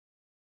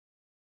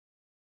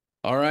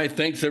All right.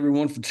 Thanks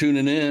everyone for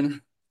tuning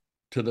in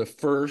to the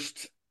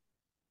first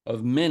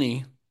of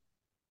many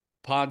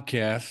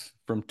podcasts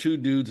from Two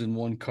Dudes in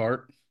One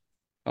Cart.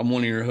 I'm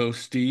one of your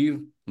hosts,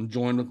 Steve. I'm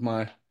joined with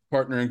my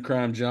partner in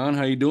crime, John.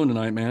 How you doing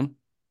tonight, man?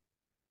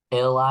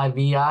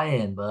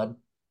 Livin, bud.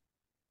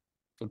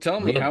 So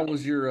tell me, Live. how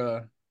was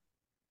your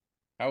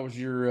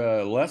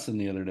lesson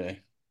the other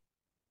day?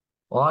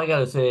 All I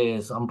gotta say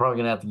is I'm probably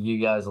gonna have to give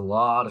you guys a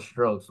lot of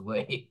strokes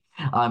away.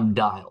 I'm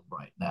dialed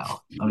right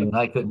now. I mean,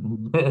 I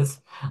couldn't miss.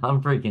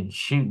 I'm freaking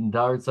shooting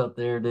darts up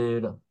there,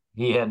 dude.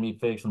 He had me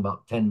fixed in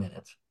about 10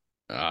 minutes.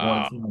 One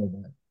Ah, team of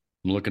that.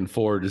 I'm looking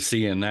forward to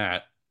seeing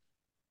that.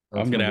 I'm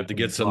That's gonna gonna have be to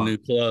get pretty some fun. new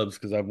clubs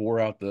because I've wore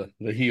out the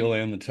heel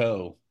and the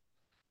toe.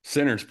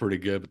 Center's pretty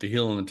good, but the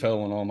heel and the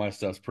toe and all my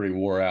stuff's pretty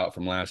wore out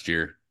from last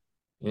year.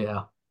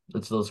 Yeah.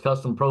 It's those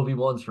custom Pro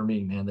V1s for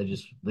me, man. They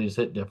just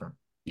hit different.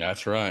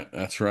 That's right.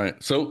 That's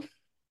right. So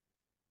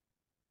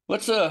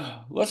let's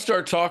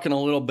start talking a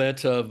little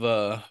bit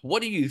of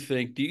what do you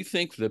think? Do you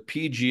think the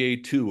PGA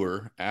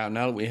Tour, now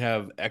that we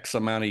have X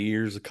amount of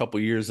years, a couple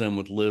years in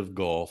with Live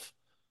Golf,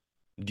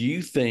 do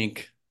you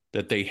think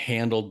that they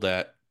handled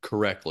that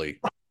correctly?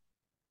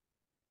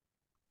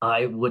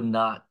 I would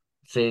not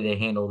say they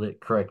handled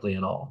it correctly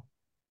at all.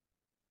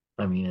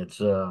 I mean,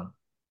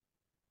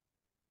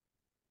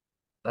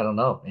 I don't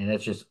know, and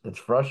it's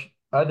fresh.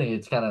 I think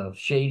it's kind of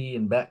shady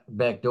and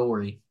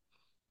backdoory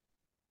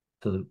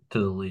to the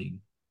league.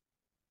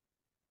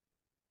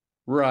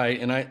 Right,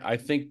 and I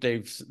think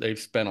they've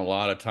spent a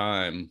lot of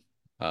time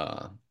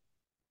uh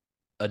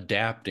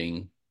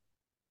adapting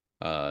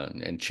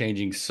and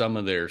changing some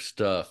of their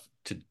stuff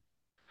to,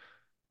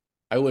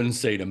 I wouldn't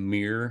say to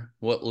mirror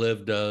what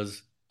Live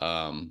does,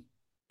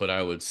 but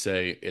I would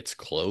say it's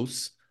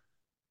close.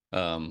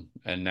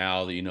 And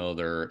now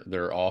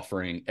they're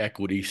offering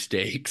equity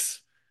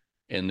stakes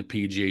in the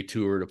PGA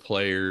Tour to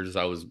players.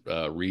 I was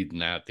reading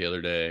that the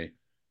other day.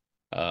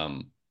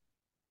 Um,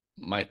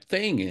 my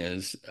thing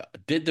is,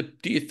 do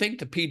you think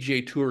the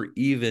PGA Tour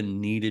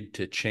even needed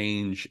to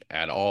change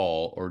at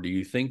all, or do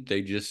you think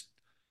they just?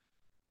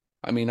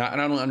 I mean, I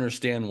don't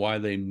understand why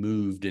they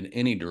moved in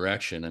any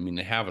direction. I mean,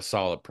 they have a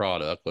solid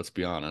product, let's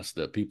be honest,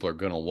 that people are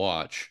going to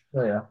watch.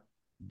 Oh yeah,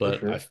 for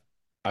But I sure.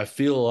 I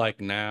feel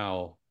like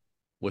now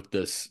with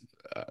this,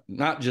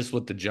 not just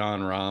with the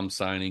John Rahm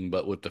signing,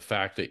 but with the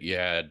fact that you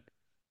had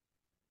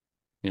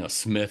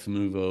Smith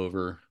move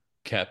over,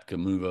 Koepka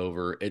move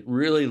over, it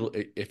really,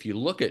 if you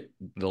look at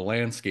the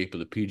landscape of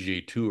the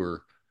PGA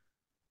Tour,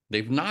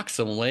 they've knocked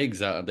some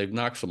legs out. They've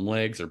knocked some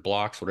legs or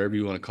blocks, whatever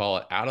you want to call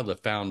it, out of the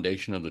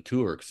foundation of the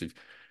tour. Because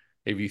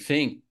if you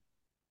think,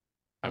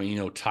 I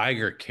mean,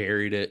 Tiger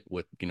carried it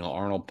with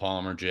Arnold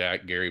Palmer,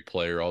 Jack, Gary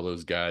Player, all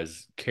those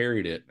guys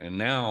carried it, and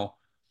now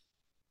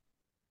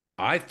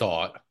I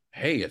thought,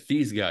 hey, if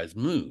these guys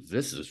move,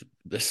 this is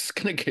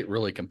going to get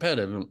really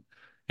competitive,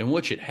 and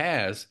which it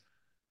has,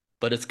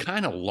 but it's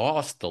kind of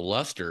lost the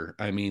luster.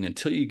 I mean,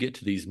 until you get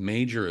to these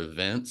major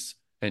events,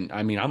 and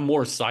I mean, I'm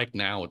more psyched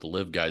now with the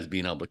Live guys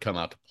being able to come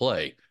out to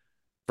play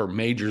for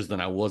majors than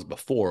I was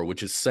before,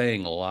 which is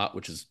saying a lot,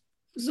 which is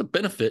a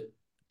benefit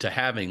to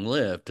having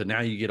Live. To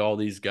now you get all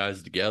these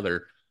guys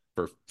together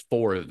for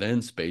four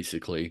events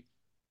basically.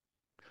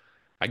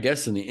 I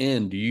guess in the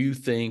end, do you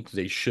think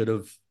they should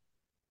have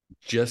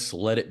just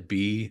let it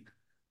be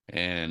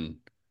and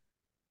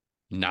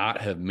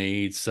not have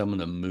made some of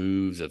the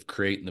moves of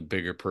creating the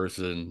bigger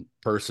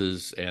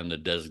purses and the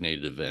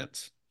designated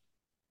events?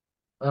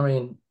 I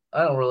mean,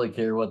 I don't really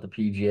care what the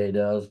PGA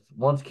does.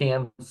 Once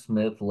Cam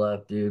Smith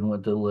left, dude, and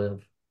went to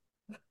live,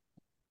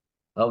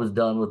 I was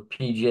done with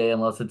PGA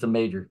unless it's a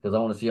major because I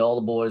want to see all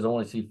the boys. I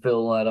want to see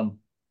Phil and Adam.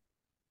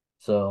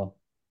 So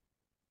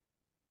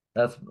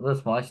that's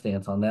my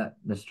stance on that,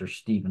 Mr.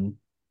 Steven.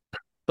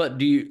 But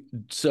do you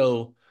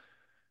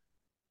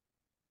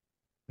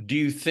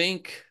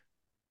think,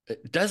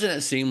 doesn't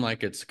it seem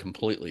like it's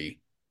completely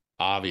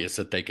obvious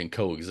that they can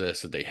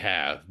coexist, that they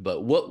have,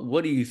 but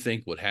what do you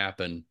think would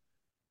happen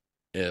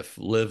if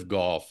Live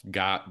Golf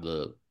got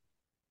the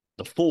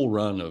full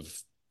run of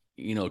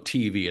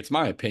TV? It's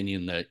my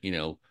opinion that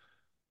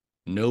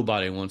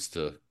nobody wants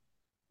to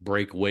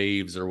break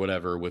waves or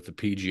whatever with the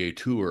PGA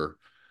Tour.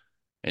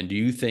 And do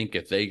you think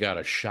if they got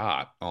a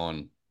shot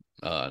on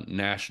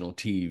national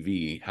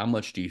TV, how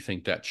much do you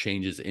think that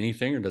changes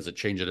anything, or does it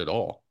change it at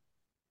all?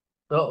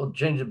 Oh,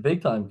 change it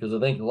big time because I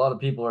think a lot of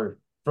people are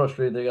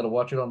frustrated. They got to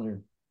watch it on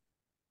their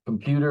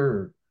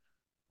computer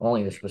or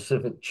only a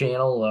specific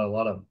channel. A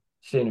lot of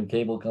standard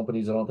cable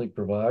companies I don't think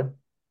provide.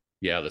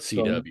 Yeah, the So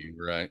CW,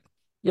 right?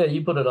 yeah,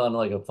 you put it on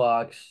like a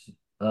Fox,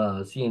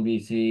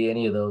 CNBC,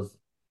 any of those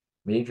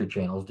major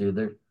channels, dude.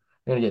 They're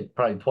gonna get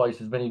probably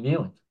twice as many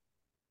viewings.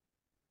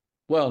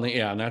 Well,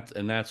 yeah,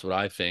 and that's what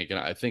I think, and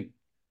I think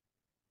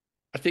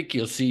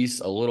you'll see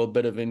a little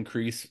bit of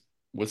increase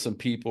with some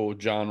people,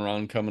 John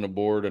Ron coming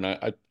aboard, and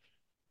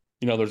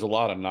there's a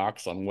lot of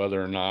knocks on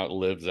whether or not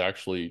Liv's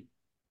actually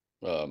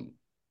um,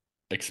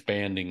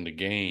 expanding the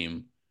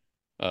game.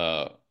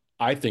 Uh,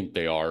 I think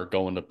they are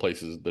going to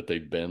places that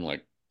they've been,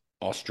 like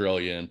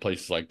Australia and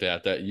places like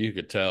that, that you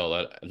could tell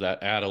that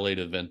that Adelaide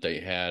event they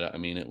had, I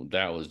mean,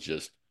 that was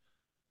just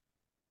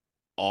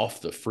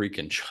off the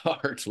freaking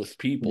charts with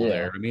people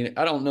there. Yeah, I mean,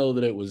 I don't know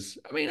that it was,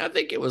 I mean, I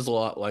think it was a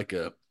lot like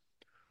a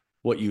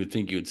what you would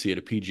think you would see at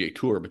a PGA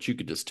Tour, but you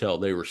could just tell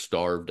they were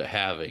starved to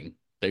having,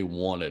 they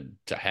wanted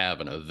to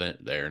have an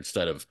event there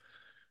instead of,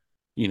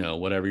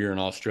 whatever, you're in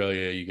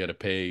Australia, you got to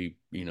pay,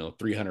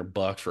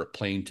 $300 for a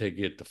plane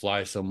ticket to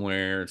fly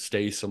somewhere,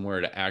 stay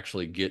somewhere to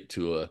actually get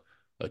to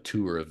a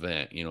tour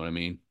event. You know what I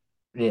mean?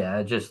 yeah.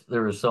 It just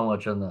there was so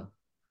much on the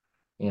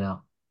you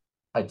know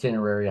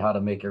itinerary how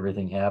to make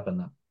everything happen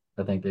that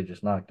I think they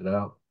just knocked it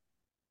out.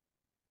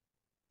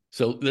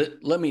 So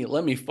let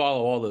me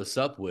follow all this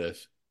up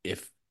with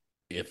if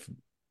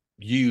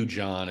you,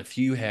 John, if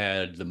you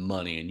had the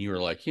money and you were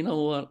like, you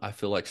know what, I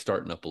feel like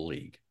starting up a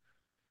league,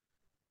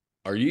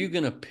 are you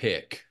gonna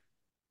pick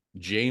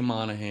Jay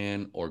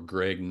Monahan or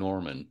Greg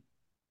Norman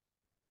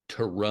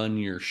to run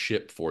your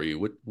ship for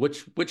you?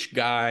 Which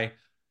guy,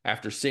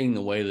 after seeing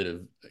the way that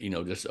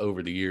have just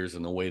over the years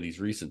and the way these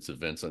recent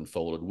events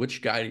unfolded,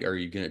 which guy are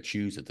you gonna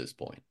choose at this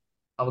point?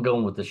 I'm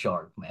going with the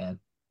Shark, man.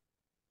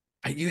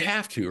 You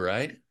have to,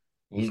 right?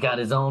 He's got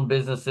his own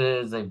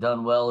businesses. They've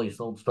done well. He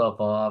sold stuff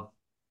off.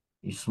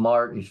 He's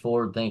smart. He's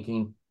forward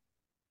thinking.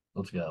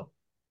 Let's go.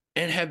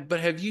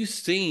 But have you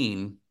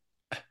seen,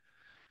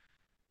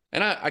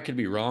 and I could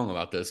be wrong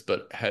about this,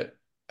 but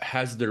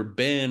has there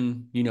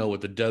been,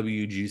 with the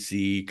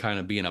WGC kind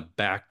of being a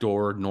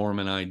backdoor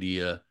Norman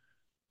idea,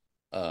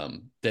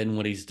 then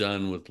what he's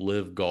done with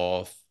Live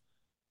Golf,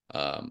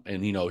 and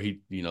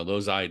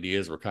those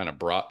ideas were kind of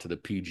brought to the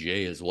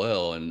PGA as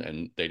well,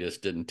 and they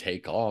just didn't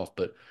take off.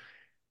 But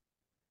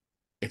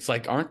it's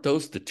like, aren't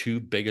those the two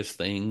biggest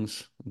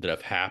things that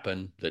have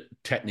happened that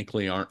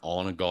technically aren't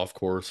on a golf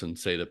course in,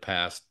 say, the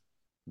past,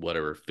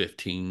 whatever,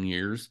 15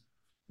 years?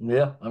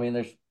 Yeah, I mean,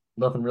 there's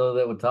nothing really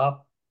that would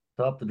top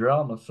the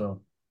drama.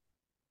 So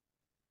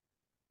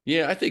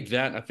Yeah, I think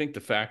that. I think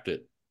the fact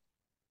that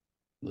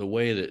the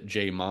way that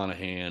Jay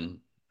Monahan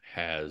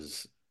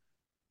has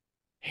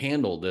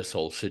handled this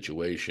whole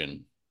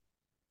situation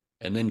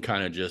and then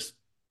kind of just,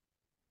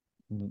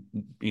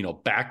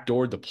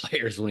 backdoored the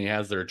players when he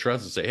has their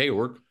trust and say, hey,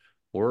 we're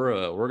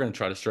going to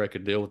try to strike a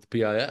deal with the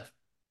PIF.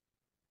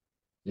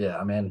 yeah,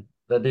 I mean,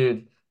 that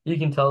dude, you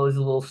can tell he's a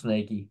little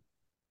snaky.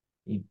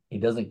 He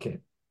doesn't care.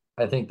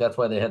 I think that's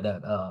why they had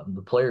that.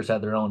 The players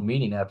had their own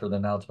meeting after the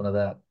announcement of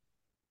that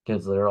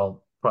because they're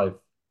all probably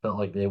felt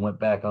like they went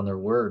back on their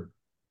word.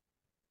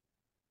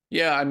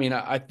 Yeah, I mean,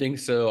 I think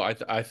so. I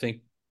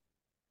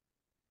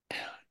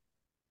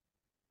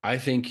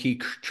think he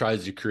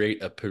tries to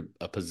create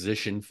a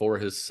position for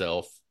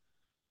himself.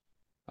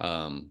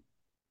 Um,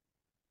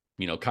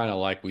 kind of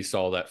like we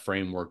saw that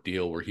framework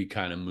deal where he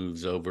kind of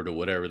moves over to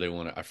whatever they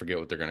want to, I forget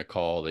what they're going to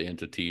call the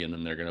entity, and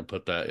then they're going to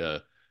put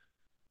that,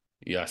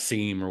 yeah,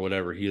 Seam or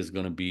whatever he is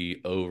going to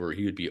be over.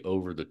 He would be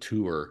over the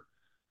tour.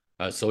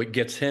 So it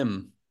gets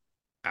him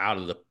out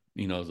of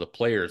the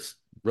players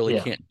really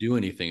Yeah, can't do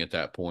anything at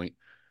that point.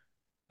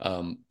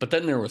 But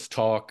then there was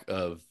talk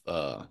of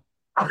a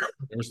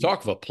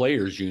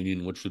players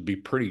union, which would be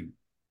pretty,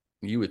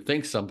 you would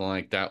think something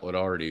like that would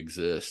already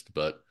exist,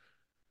 but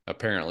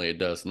apparently it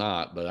does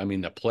not. But I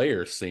mean, the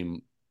players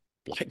seem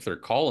like they're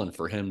calling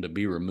for him to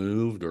be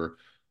removed or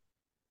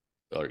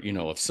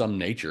of some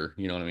nature.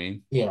 You know what I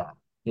mean? yeah,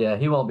 yeah.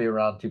 He won't be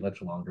around too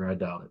much longer. I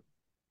doubt it.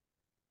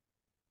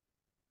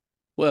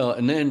 Well,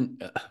 and then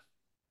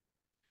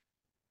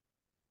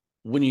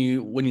when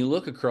you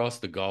look across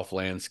the golf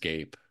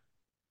landscape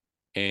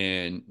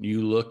and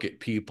you look at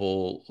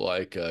people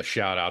like,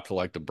 shout out to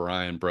like the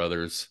Bryan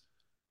brothers,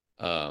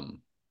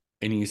 um,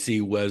 and you see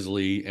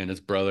Wesley and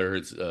his brother,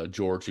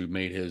 George, who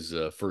made his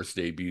first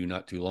debut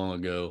not too long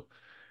ago.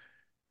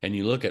 And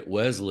you look at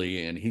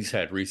Wesley, and he's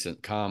had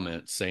recent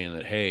comments saying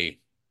that, hey,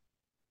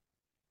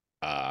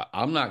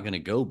 I'm not going to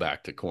go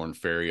back to Corn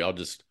Ferry. I'll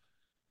just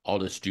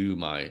do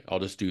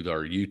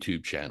our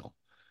YouTube channel.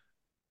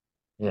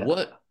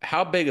 Yeah.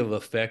 How big of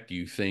effect do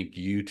you think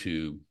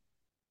YouTube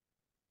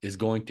is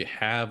going to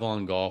have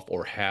on golf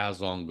or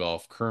has on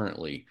golf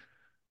currently?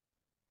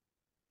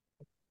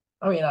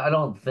 I mean, I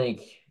don't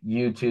think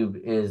YouTube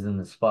is in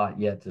the spot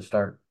yet to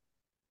start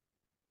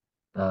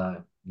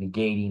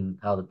negating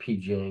how the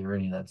PGA or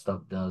any of that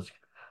stuff does.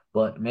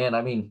 But man,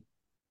 I mean,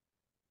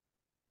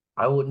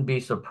 I wouldn't be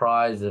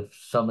surprised if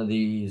some of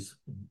these,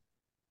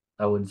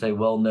 I wouldn't say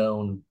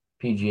well-known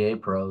PGA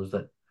pros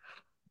that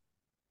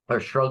are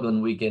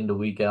struggling week in to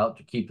week out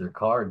to keep their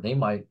card, they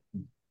might,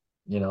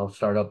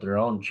 start up their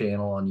own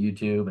channel on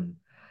YouTube and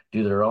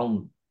do their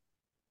own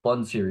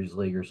Fun Series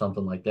League or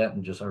something like that,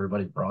 and just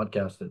everybody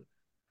broadcast it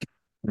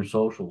through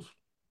socials.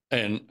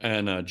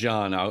 And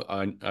John,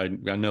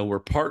 I know we're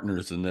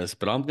partners in this,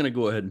 but I'm going to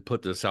go ahead and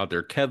put this out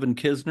there. Kevin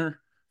Kisner,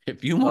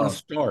 if you want to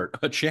Oh, start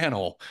a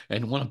channel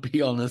and want to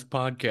be on this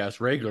podcast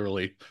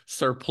regularly,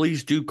 sir,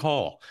 please do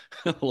call.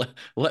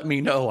 Let me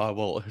know. I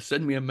will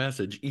send me a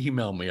message,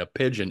 email me a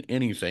pigeon,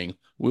 anything.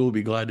 We will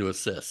be glad to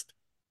assist.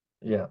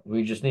 Yeah,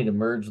 we just need to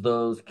merge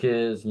those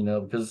kids,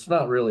 because it's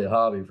not really a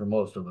hobby for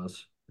most of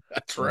us.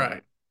 That's Uh,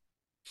 right.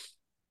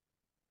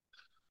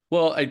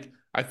 Well,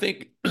 I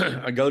think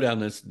I go down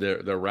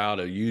the route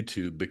of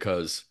YouTube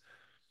because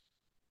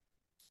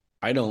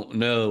I don't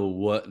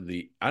know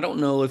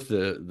if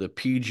the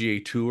PGA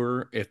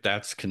Tour, if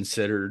that's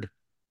considered,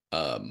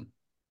 um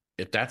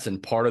if that's in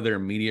part of their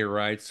media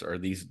rights, or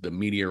the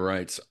media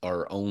rights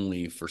are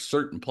only for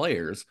certain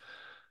players.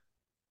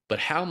 But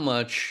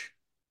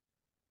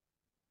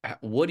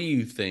what do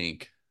you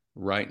think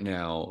right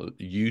now,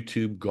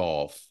 YouTube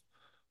golf?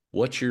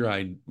 What's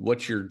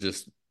your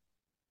just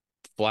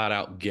flat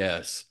out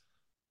guess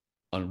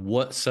on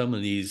what some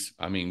of these,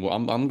 I mean, well,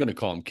 I'm going to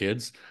call them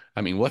kids.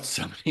 I mean, what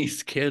some of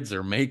these kids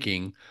are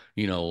making,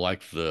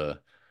 like the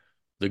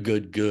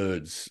good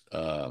goods,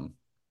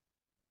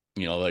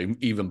 like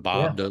even yeah,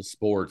 Bob does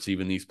sports,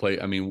 even these play.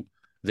 I mean,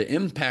 the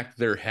impact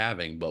they're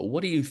having. But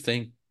what do you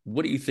think?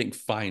 What do you think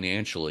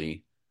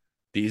financially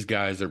these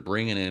guys are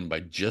bringing in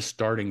by just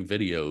starting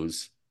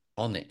videos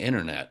on the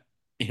internet?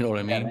 You know what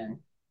I yeah, mean? man.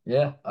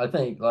 Yeah, I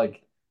think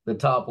like the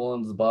top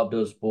ones, Bob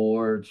Does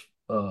Sports,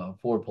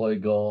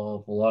 Foreplay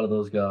Golf, a lot of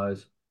those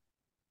guys,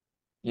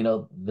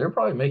 they're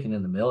probably making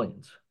in the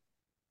millions.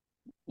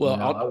 Well,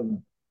 I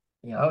would,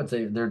 I would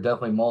say they're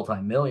definitely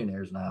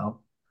multi-millionaires now.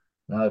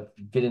 Now, if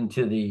you get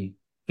into the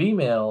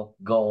female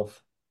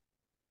golf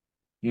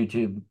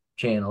YouTube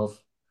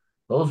channels,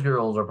 those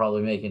girls are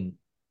probably making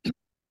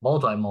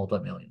multi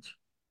millions.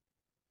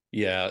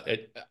 yeah,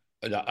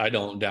 I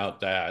don't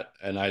doubt that.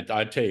 And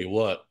I tell you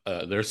what,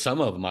 there's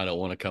some of them I don't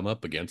want to come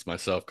up against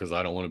myself because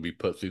I don't want to be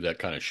put through that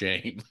kind of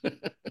shame.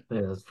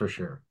 Yeah, that's for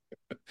sure.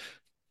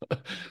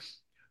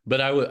 But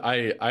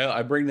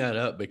I bring that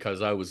up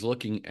because I was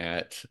looking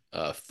at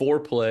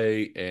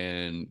Foreplay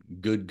and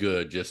Good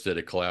just did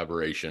a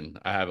collaboration.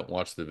 I haven't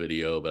watched the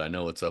video, but I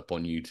know it's up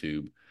on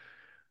YouTube.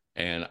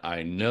 And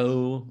I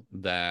know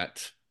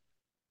that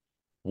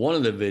one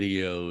of the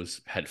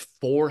videos had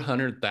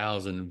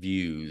 400,000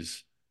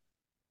 views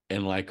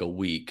in like a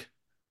week.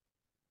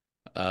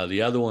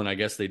 The other one, I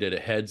guess they did a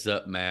heads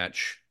up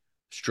match,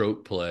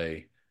 stroke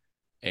play,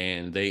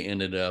 and they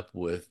ended up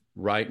with,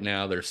 right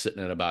now they're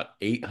sitting at about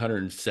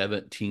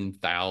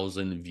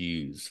 817,000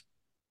 views.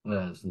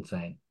 That's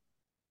insane.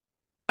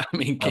 I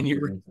mean, can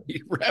Absolutely insane.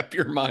 you wrap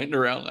your mind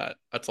around that?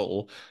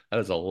 That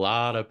is a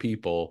lot of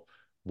people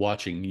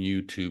watching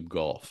YouTube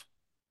golf.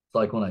 It's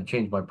like when I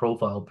changed my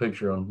profile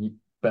picture on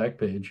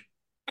Backpage.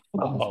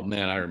 Oh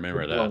man, I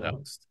remember that.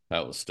 Well,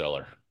 That was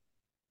stellar.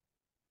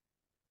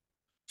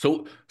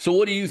 So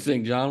what do you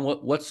think, John?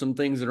 What's some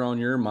things that are on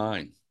your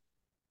mind?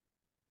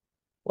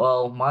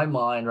 my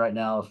mind right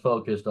now is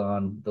focused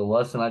on the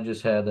lesson I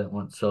just had that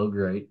went so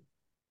great.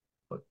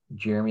 But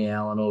Jeremy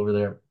Allen over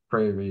there at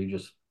Prairie View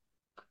just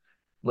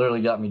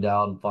literally got me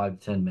down in 5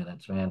 to 10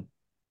 minutes, man.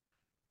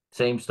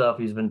 Same stuff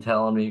he's been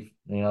telling me.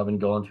 I've been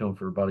going to him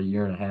for about a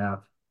year and a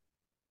half.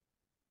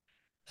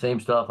 Same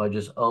stuff. I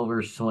just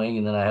overswing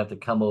and then I have to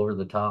come over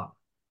the top.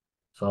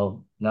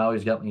 So now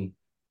he's got me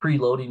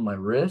preloading my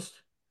wrist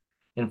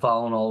and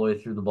following all the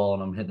way through the ball,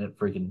 and I'm hitting it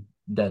freaking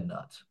dead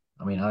nuts.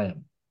 I mean, I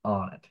am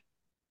on it.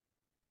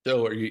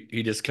 So are you,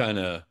 he just kind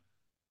of,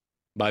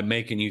 by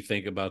making you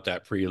think about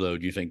that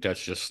preload, you think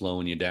that's just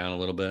slowing you down a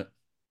little bit?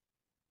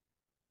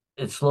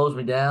 It slows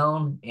me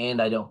down,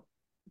 and I don't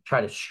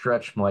try to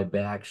stretch my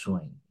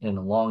backswing and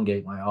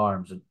elongate my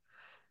arms. And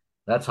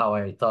that's how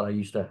I thought I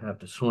used to have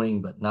to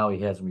swing, but now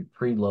he has me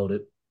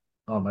preloaded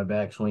on my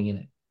backswing,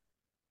 and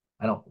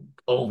I don't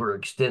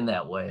overextend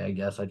that way. I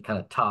guess I'd kind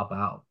of top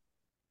out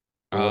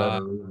for Uh,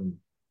 whatever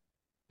reason.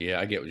 yeah,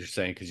 I get what you're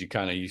saying because you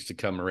kind of used to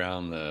come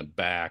around the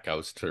back.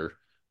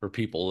 For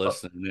people Oh,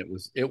 listening,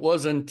 it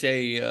wasn't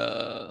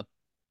a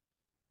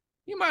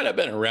you might have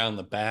been around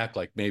the back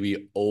like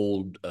maybe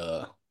old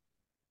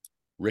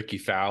Ricky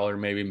Fowler,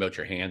 maybe, but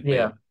your hands may have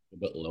yeah, been a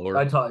bit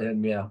I lower. taught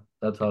him. Yeah,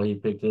 that's how he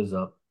picked his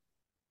up.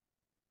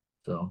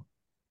 So,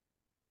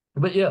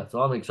 but yeah,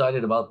 so I'm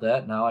excited about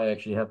that. Now I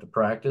actually have to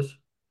practice.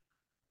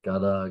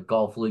 Got a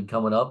golf league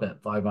coming up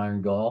at Five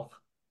Iron Golf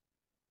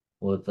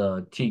with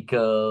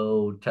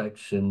Tico,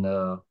 Tex, and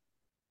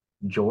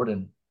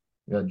Jordan.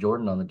 We got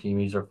Jordan on the team.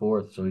 He's our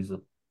fourth, so he's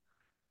the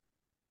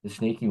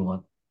sneaky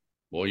one.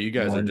 Well, One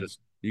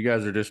you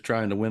guys are just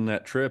trying to win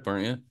that trip,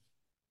 aren't you?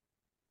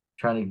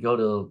 trying to go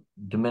to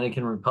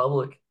Dominican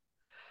Republic.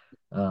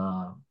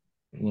 Uh,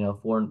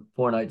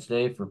 4 night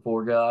stay for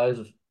four guys,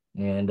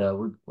 and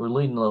we're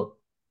leading the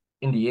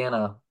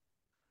Indiana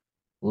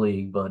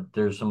league, but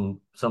there's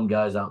some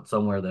guys out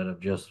somewhere that have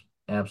just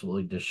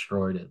absolutely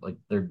destroyed it. Like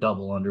they're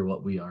double under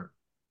what we are.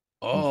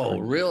 It's Oh, crazy.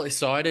 really?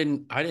 So I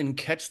didn't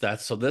catch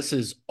that. So this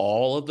is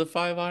all of the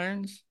five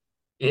irons?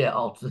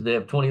 Yeah, they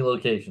have 20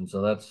 locations,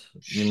 so that's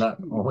you're not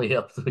Shoot. only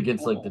up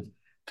against like Oh, the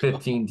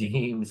 15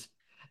 teams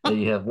that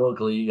you have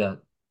locally. You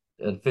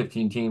got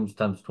 15 teams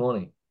times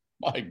 20.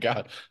 my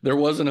God. There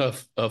wasn't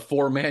a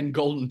four-man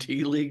Golden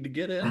Tee League to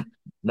get in?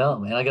 No,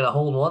 man, I got a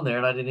hole in one there,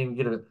 and I didn't even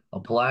get a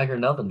plaque or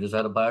nothing. Just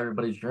had to buy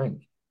everybody's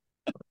drink.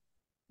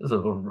 This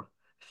is a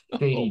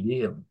shady Oh,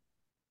 deal.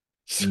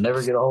 so,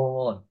 Never get a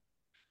hole in one.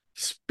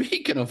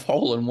 Speaking of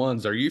hole in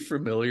ones, are you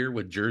familiar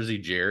with Jersey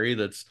Jerry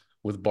that's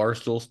with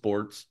Barstool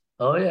Sports?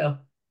 Oh yeah,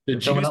 they're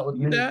Did you coming out with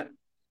see new. that?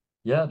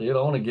 Yeah, dude,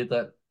 I want to get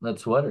that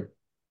sweater,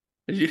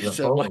 You the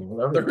said polo, like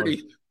whatever it was.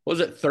 30, was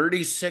it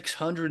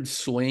 3,600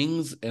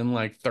 swings in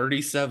like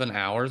 37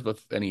 hours, but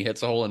and he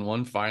hits a hole in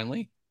one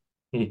finally?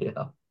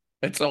 Yeah.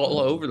 It's all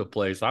Uh, over the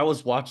place. I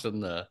was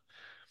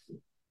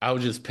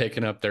just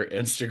picking up their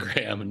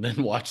Instagram and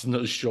then watching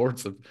those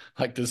shorts of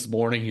like this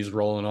morning he's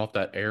rolling off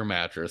that air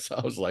mattress.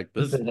 I was like,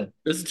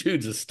 this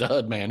dude's a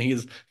stud, man.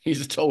 He's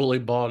totally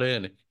bought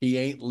in. He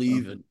ain't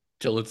leaving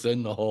till it's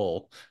in the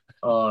hole.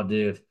 oh,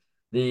 dude,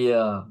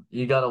 the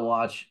you got to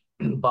watch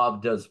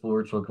Bob Does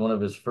Sports with one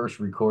of his first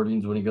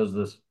recordings when he goes to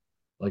this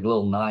like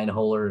little nine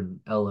holer in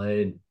LA.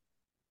 And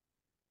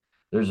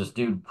there's this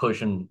dude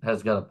pushing,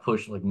 has got a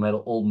push like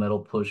old metal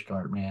push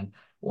cart, man.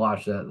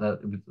 Watch that.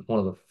 That was one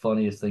of the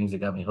funniest things that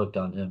got me hooked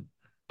on him.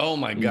 Oh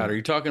my God, He, are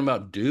you talking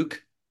about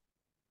Duke?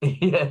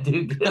 yeah,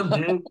 dude, get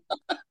him,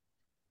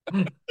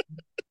 dude.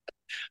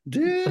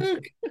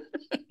 Duke.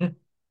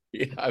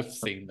 Yeah, I've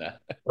seen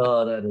that.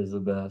 Oh, that is the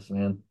best,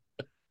 man.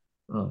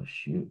 Oh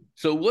shoot.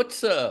 So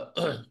what's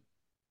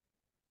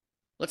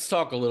let's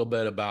talk a little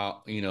bit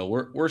about,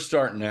 we're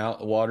starting out.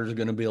 The water's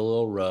going to be a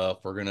little rough.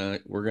 We're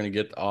going to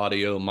get the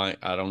audio might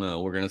I don't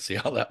know. We're going to see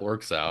how that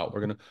works out.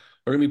 We're going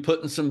to be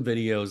putting some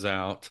videos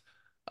out.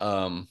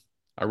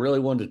 I really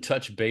wanted to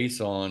touch base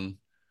on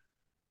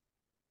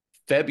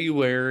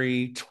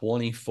February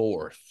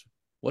 24th.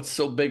 What's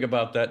so big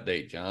about that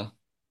date, John?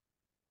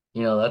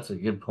 That's a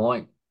good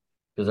point.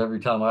 Because every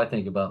time I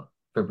think about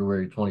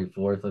February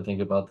 24th, I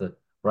think about the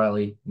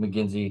Riley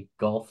McGinsey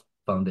Golf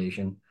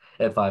Foundation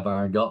at Five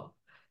Iron Golf.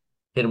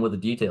 Hit him with the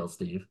details,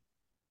 Steve.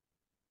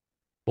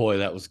 Boy,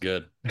 that was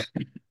good.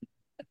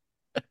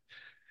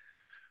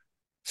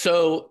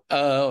 So,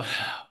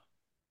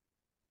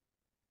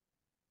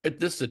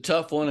 this is a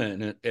tough one,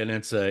 and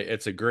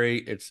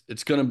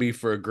it's going to be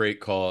for a great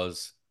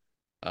cause.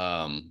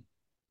 Um,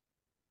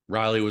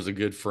 Riley was a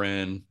good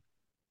friend.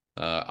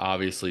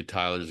 Obviously,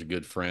 Tyler's a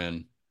good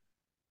friend.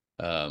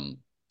 Um,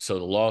 so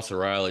the loss of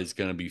Riley is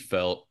going to be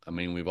felt. I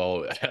mean,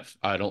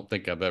 I don't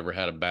think I've ever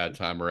had a bad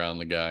time around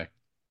the guy.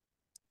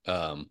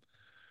 Um,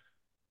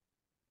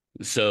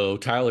 so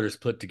Tyler's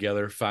put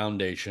together a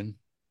foundation,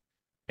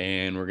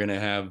 and we're going to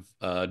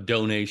have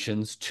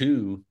donations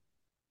to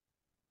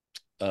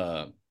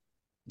uh,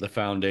 the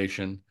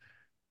foundation.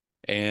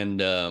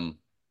 And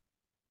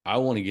I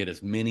want to get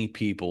as many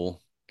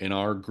people in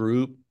our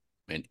group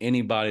and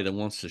anybody that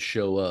wants to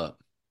show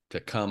up to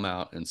come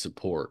out and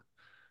support.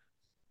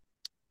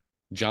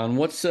 John,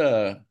 what's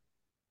the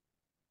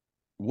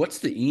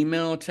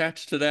email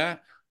attached to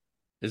that?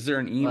 Is there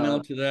an email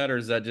Uh, to that, or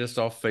is that just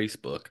off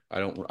Facebook? I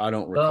don't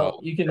well, recall.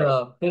 you can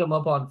hit him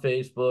up on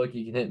Facebook.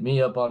 You can hit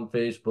me up on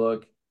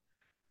Facebook.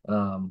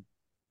 Um,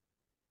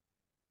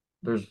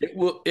 there's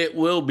It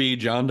will be,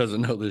 John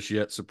doesn't know this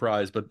yet,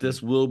 surprise, but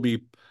this will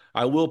be,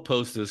 I will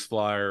post this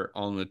flyer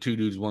on the Two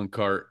Dudes One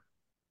Cart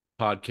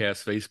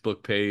podcast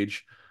Facebook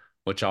page,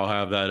 which I'll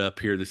have that up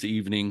here this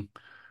evening.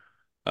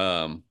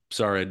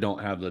 Sorry, I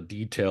don't have the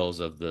details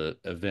of the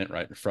event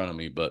right in front of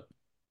me, but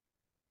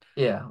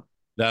yeah,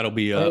 that'll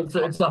be and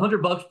up. it's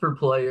 $100 per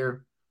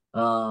player.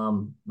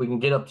 We can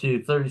get up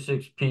to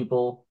 36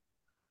 people.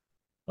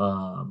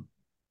 Um,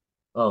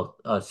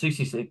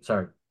 66.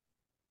 Sorry,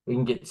 we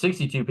can get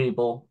 62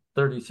 people.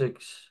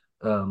 36.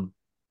 I don't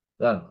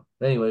know.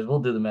 Anyways, we'll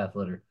do the math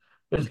later.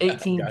 There's Yeah, I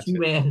 18 gotcha.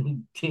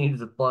 two-man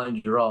teams of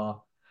blind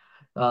draw.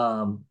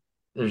 Um,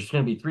 there's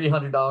going to be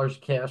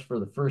 $300 cash for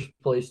the first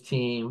place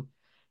team.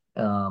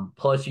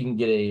 Plus, you can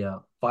get a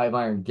five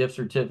iron gift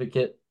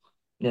certificate,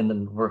 and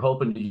then we're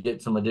hoping to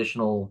get some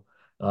additional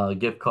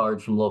gift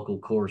cards from local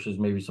courses,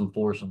 maybe some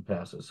foursome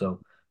passes.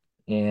 So,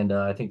 and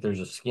I think there's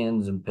a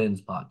skins and pin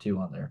spot too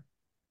on there.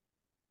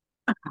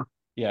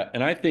 Yeah,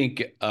 and I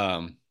think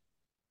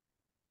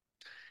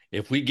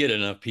if we get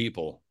enough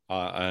people,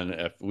 and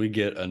if we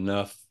get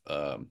enough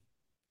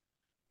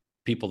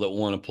people that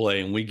want to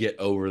play, and we get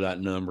over that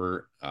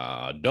number,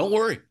 don't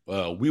worry,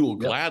 we will Yep.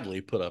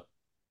 gladly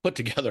put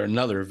together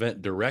another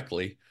event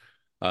directly.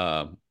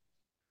 Um,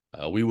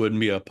 we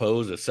wouldn't be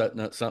opposed to setting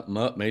up something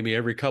up maybe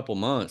every couple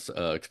months,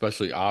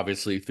 especially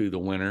obviously through the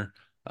winter.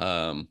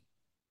 Um,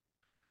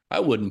 I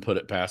wouldn't put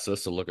it past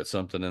us to look at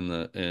something in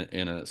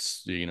a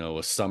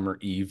a summer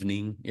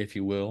evening, if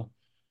you will.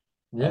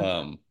 Yeah.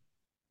 Um,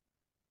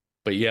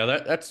 but yeah,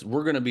 that's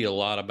we're going to be a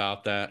lot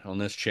about that on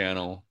this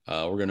channel.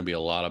 We're going to be a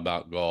lot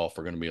about golf.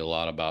 We're going to be a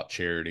lot about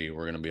charity.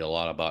 We're going to be a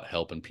lot about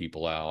helping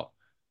people out.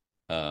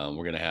 We're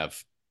going to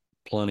have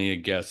plenty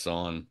of guests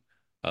on.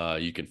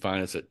 You can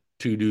find us at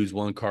Two Dudes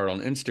One Card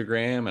on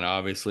Instagram and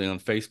obviously on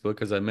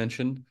Facebook, as I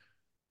mentioned.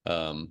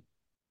 Um,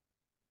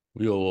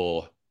 we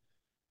will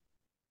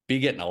be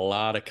getting a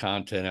lot of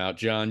content out.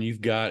 John,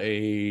 you've got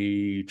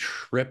a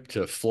trip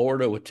to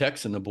Florida with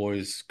Tex and the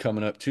boys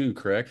coming up too,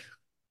 correct?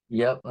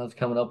 Yep. That's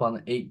coming up on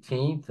the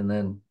 18th. And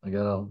then I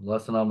got a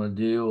lesson I'm going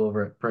to do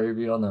over at Prairie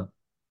View on the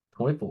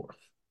 24th.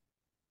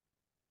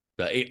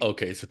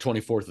 Okay, so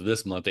 24th of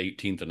this month,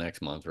 18th of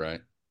next month,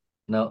 right?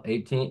 No,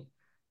 18th.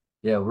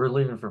 Yeah, we're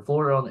leaving for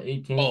Florida on the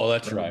 18th Oh,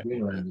 that's of right.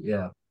 January.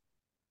 Yeah,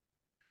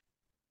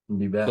 we'll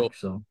be So, back.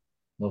 So,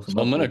 well, some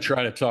so I'm going to updates.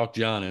 try to talk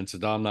John in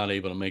since I'm not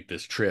able to make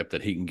this trip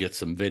that he can get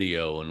some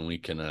video and we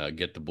can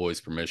get the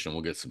boys' permission.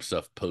 We'll get some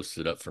stuff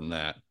posted up from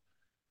that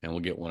and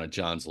we'll get one of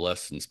John's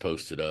lessons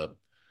posted up.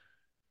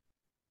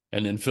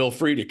 And then feel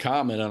free to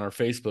comment on our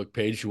Facebook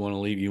page. You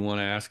want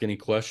to ask any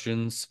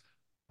questions,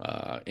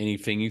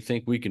 anything you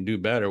think we can do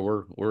better.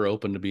 We're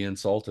open to be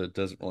insulted. It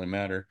doesn't really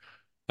matter.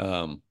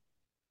 Um,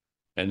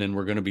 and then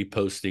we're going to be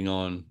posting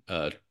on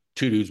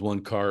Two Dudes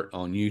One Cart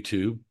on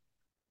YouTube.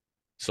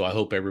 So I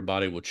hope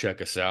everybody will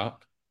check us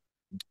out.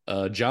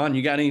 John,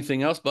 you got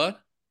anything else, bud?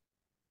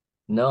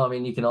 No, I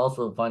mean, you can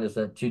also find us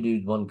at Two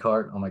Dudes, One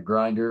Cart on my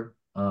grinder.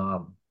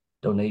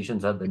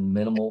 Donations have been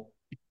minimal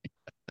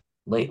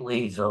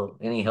lately, so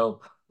any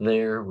help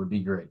there would be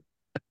great.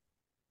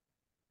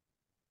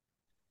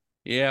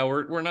 Yeah,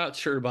 we're not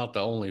sure about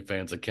the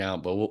OnlyFans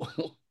account, but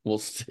we'll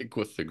stick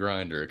with the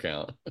grinder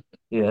account.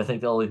 Yeah, I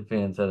think the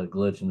OnlyFans had a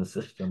glitch in the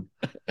system.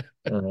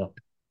 Uh,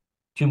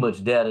 Too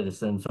much data to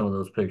send some of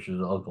those pictures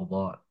to Uncle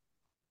Bot.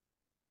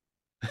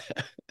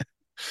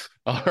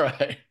 All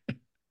right.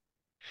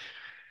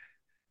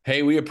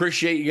 Hey, we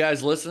appreciate you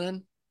guys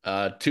listening.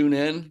 Tune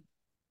in.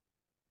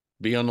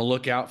 Be on the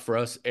lookout for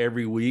us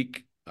every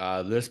week.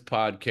 This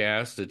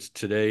podcast, it's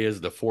today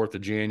is the 4th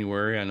of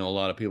January. I know a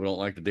lot of people don't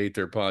like to date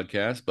their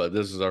podcast, but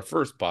this is our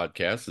first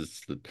podcast.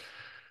 It's the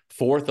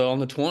 4th on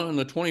the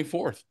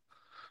 24th,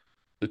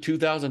 the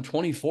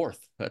 2024th.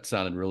 That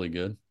sounded really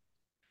good.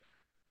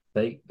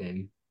 Fake,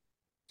 baby.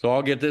 So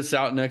I'll get this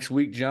out next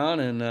week, John,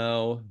 and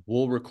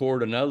we'll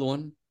record another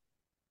one.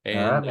 All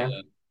right, And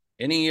man.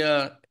 any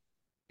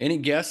any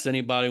guests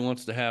anybody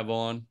wants to have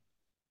on,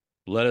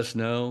 let us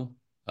know.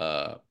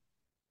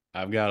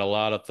 I've got a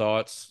lot of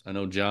thoughts. I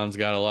know John's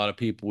got a lot of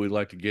people we'd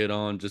like to get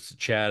on just to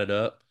chat it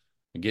up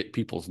and get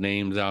people's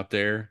names out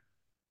there.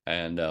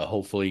 And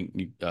hopefully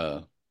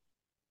we'll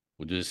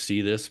just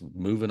see this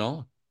moving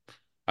on.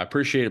 I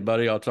appreciate it,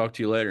 buddy. I'll talk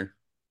to you later.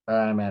 All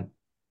right, man.